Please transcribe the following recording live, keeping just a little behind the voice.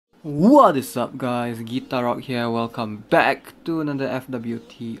What is up guys, GuitarRock here, welcome back to another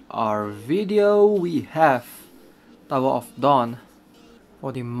FWTR video. We have Tower of Dawn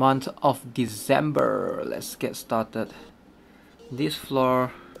for the month of December. Let's get started. This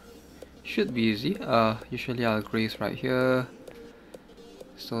floor should be easy. Usually I'll grace right here.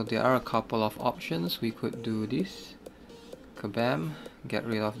 So there are a couple of options. We could do this. Kabam, get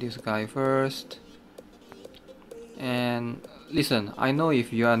rid of this guy first. And listen, I know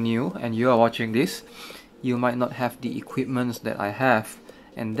if you are new and you are watching this, you might not have the equipments that I have,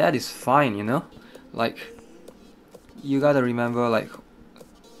 and that is fine, you know. Like, you gotta remember, like,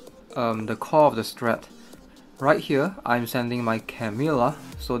 the core of the strat. Right here, I'm sending my Camilla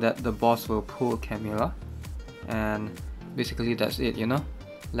so that the boss will pull Camilla, and basically that's it, you know.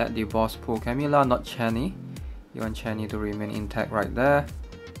 Let the boss pull Camilla, not Channy. You want Channy to remain intact right there.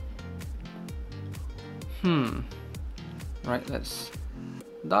 Right, let's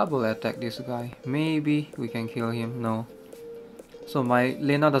double attack this guy. Maybe we can kill him. No. So my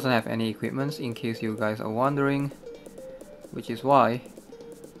Lena doesn't have any equipments, in case you guys are wondering, which is why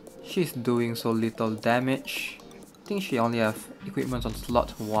she's doing so little damage. I think she only have equipments on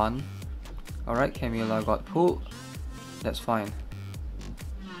slot 1. Alright, Camilla got pulled. That's fine.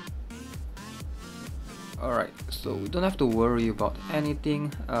 Alright, so we don't have to worry about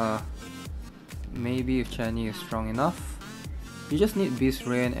anything. Maybe if Channy is strong enough. You just need Beast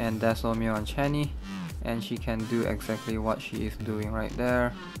Rain and Dazzlemere on Channy, and she can do exactly what she is doing right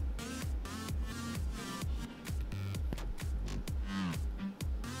there.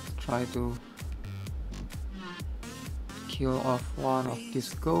 Try to kill off one of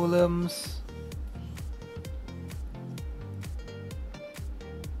these golems.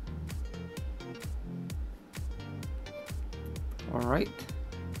 Alright.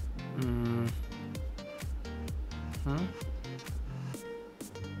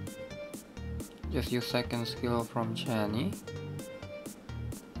 Just use second skill from Channy.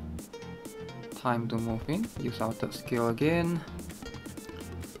 Time to move in. Use our third skill again.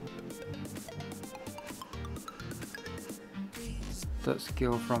 Third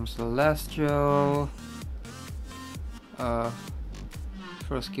skill from Celestial.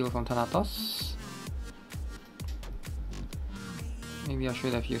 First skill from Thanatos. Maybe I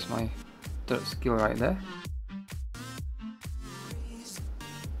should have used my third skill right there.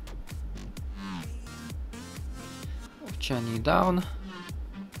 Channy down. I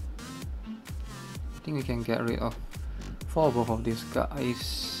think we can get rid of both of these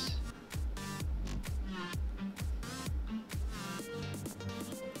guys.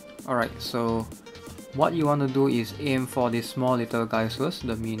 Alright, so what you want to do is aim for these small little guys first,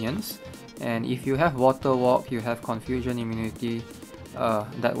 the minions. And if you have Water Walk, you have Confusion Immunity,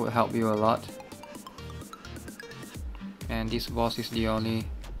 that would help you a lot. And this boss is the only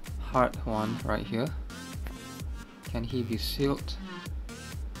hard one right here. Can he be sealed?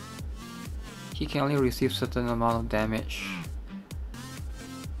 He can only receive certain amount of damage.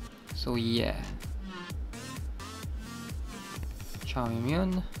 So yeah. Charm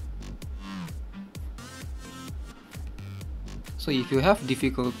immune. So if you have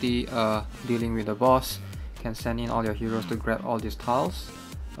difficulty dealing with the boss, you can send in all your heroes to grab all these tiles.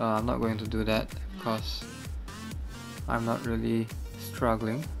 I'm not going to do that because I'm not really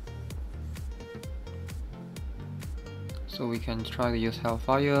struggling. So we can try to use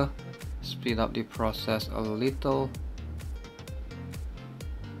Hellfire, speed up the process a little.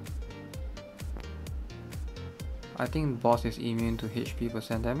 I think boss is immune to HP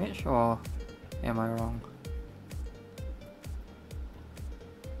 % damage, or am I wrong?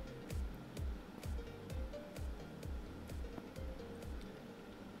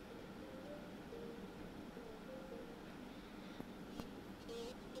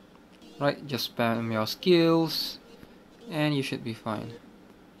 Right, just spam your skills and you should be fine.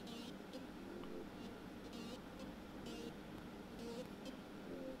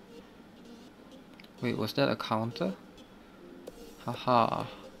 Wait, was that a counter? Haha.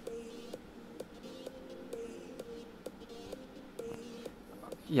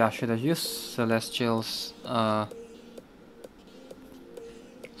 Yeah, should have used Celestial's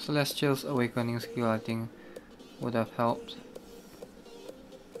awakening skill, I think would have helped.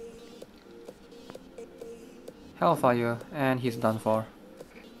 Hellfire, and he's done for.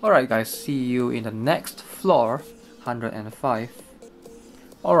 Alright guys, see you in the next floor, 105.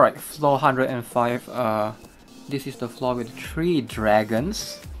 Alright, floor 105, this is the floor with 3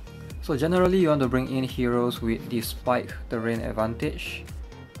 dragons. So generally you want to bring in heroes with the spike terrain advantage.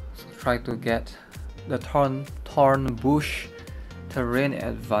 So try to get the Thorn Bush terrain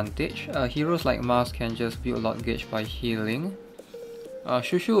advantage. Heroes like Mars can just build a lot gauge by healing.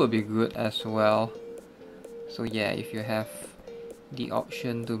 Shu Shu will be good as well. So yeah, if you have the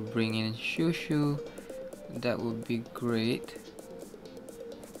option to bring in Shu Shu, that would be great.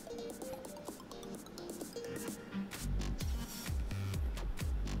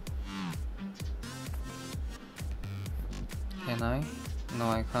 Can I? No,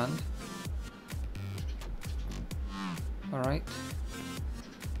 I can't. Alright.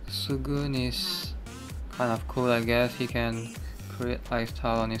 Sugun is kind of cool, I guess. He can create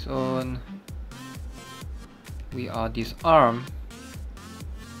lifestyle on his own. We are Disarm.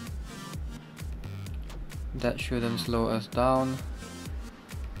 That shouldn't slow us down.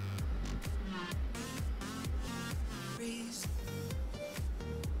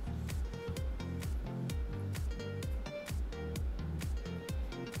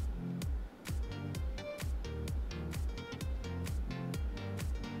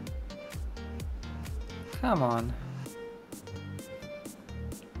 Come on.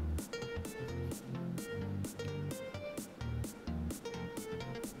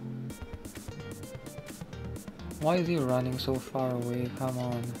 Why is he running so far away? Come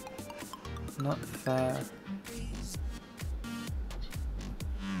on. Not fair.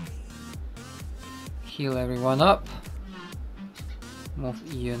 Heal everyone up. Move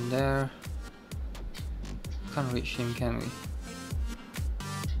Ian there. Can't reach him, can we?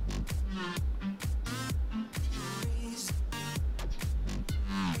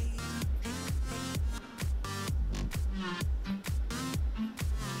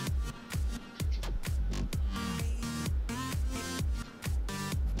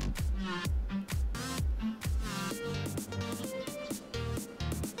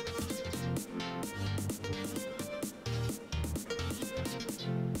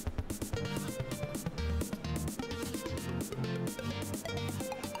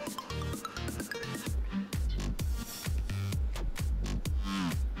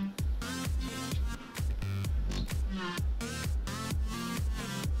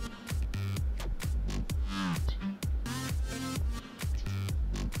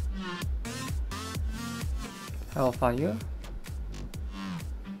 Hellfire.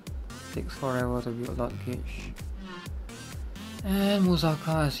 Takes forever to build that gauge. And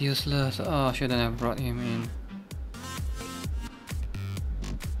Muzaka is useless. Oh, shouldn't have brought him in.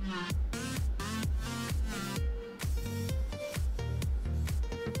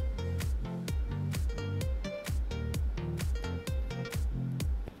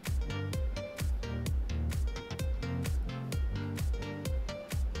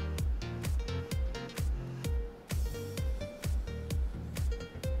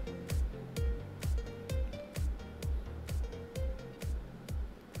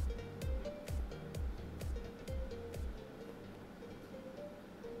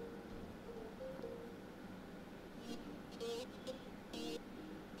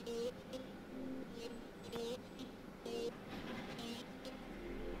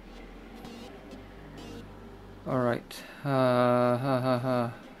 Alright.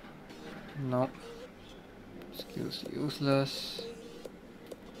 Nope. Skills useless.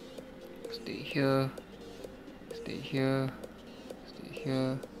 Stay here. Stay here. Stay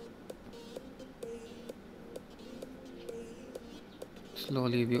here.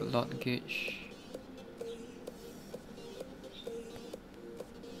 Slowly build lot gauge.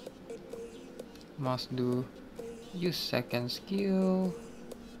 Must do. Use second skill.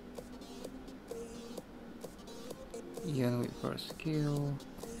 Ian with first skill.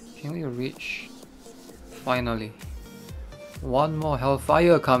 Can we reach? Finally. One more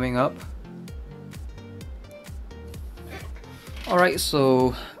Hellfire coming up. Alright,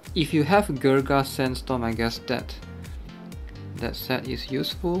 so if you have Gurga Sandstorm, I guess that set is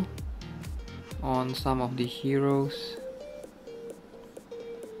useful on some of the heroes.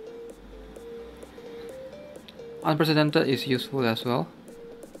 Unprecedented is useful as well.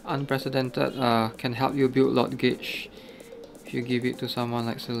 Unprecedented can help you build lot gauge if you give it to someone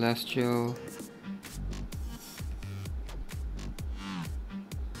like Celestial.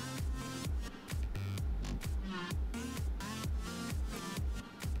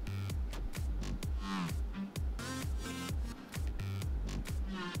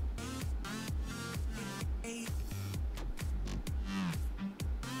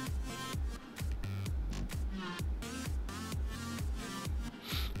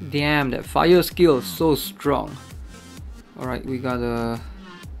 Damn, that fire skill is so strong. Alright, we gotta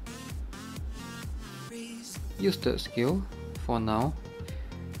use that skill for now.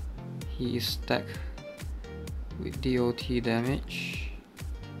 He is stacked with DOT damage.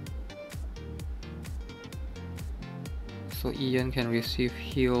 So Ian can receive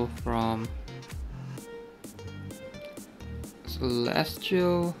heal from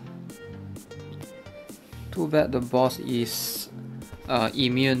Celestial. Too bad the boss is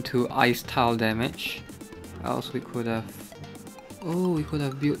immune to ice tile damage. Else we could have... Oh, we could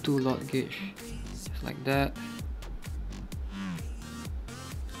have built 2 Lord Gauge. Just like that.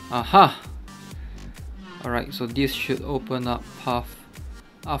 Aha! Alright, so this should open up path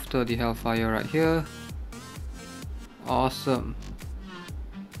after the Hellfire right here. Awesome.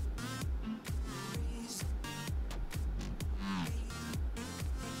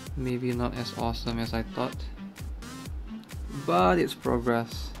 Maybe not as awesome as I thought, but it's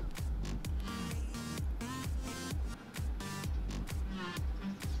progress.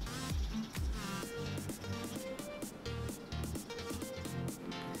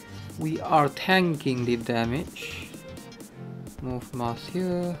 We are tanking the damage. Move mass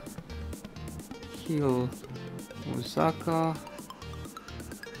here. Heal Muzaka.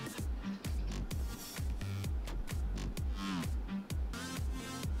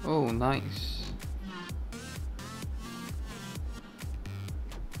 Oh, nice.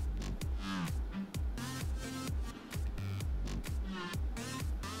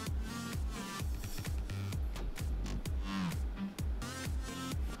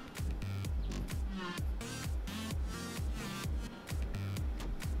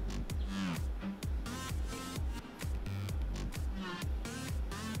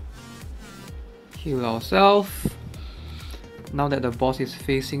 Heal ourselves. Now that the boss is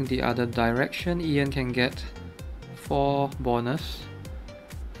facing the other direction, Ian can get 4 bonus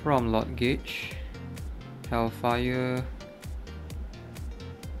from Lord Gauge. Hellfire.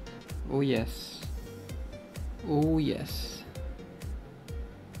 Oh yes. Oh yes.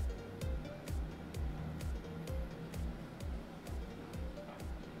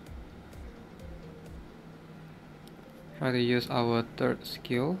 Try to use our 3rd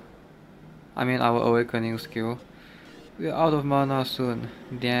skill. I mean our awakening skill. We're out of mana soon.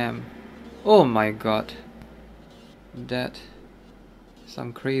 Damn. Oh my god. That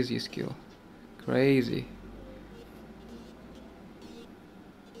some crazy skill. Crazy.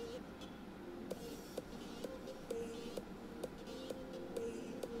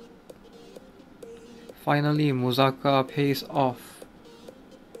 Finally, Muzaka pays off.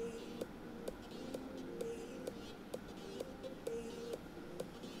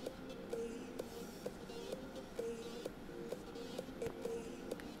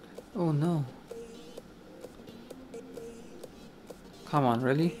 Oh no. Come on,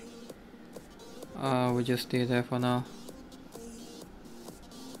 really? We'll just stay there for now.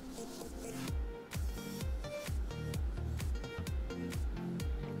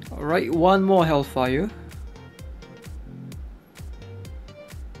 Alright, 1 more Hellfire.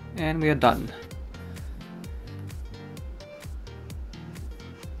 And we are done.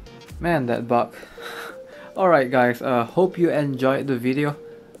 Man, that bug. Alright guys, hope you enjoyed the video.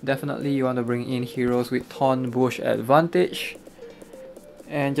 Definitely you want to bring in heroes with Thorn Bush advantage.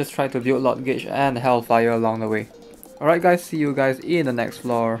 And just try to build Lord Gauge and Hellfire along the way. Alright guys, see you guys in the next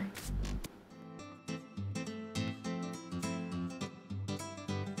floor.